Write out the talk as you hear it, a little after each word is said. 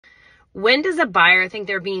When does a buyer think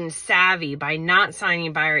they're being savvy by not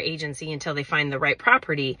signing buyer agency until they find the right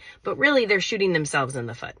property, but really they're shooting themselves in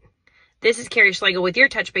the foot? This is Carrie Schlegel with your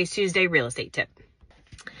Touch Base Tuesday real estate tip.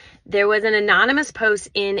 There was an anonymous post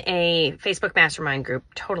in a Facebook mastermind group.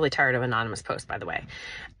 Totally tired of anonymous posts, by the way.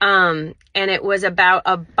 And it was about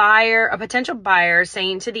a potential buyer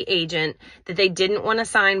saying to the agent that they didn't want to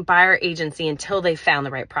sign buyer agency until they found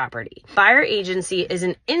the right property. Buyer agency is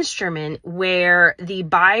an instrument where the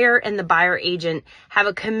buyer and the buyer agent have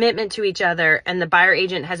a commitment to each other, and the buyer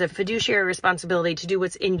agent has a fiduciary responsibility to do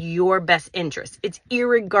what's in your best interest. It's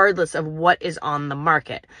irregardless of what is on the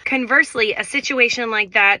market. Conversely, a situation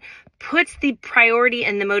like that puts the priority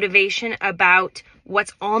and the motivation about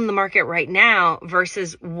what's on the market right now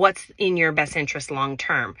versus what's in your best interest long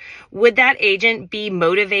term. Would that agent be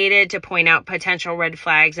motivated to point out potential red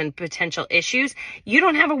flags and potential issues? You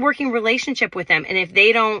don't have a working relationship with them. And if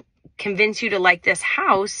they don't convince you to like this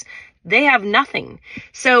house, they have nothing.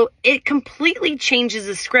 So it completely changes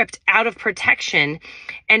the script out of protection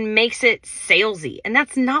and makes it salesy. And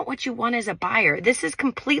that's not what you want as a buyer. This is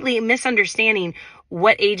completely misunderstanding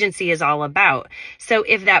what agency is all about. So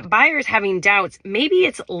if that buyer is having doubts, maybe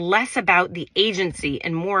it's less about the agency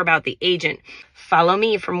and more about the agent. Follow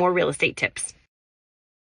me for more real estate tips.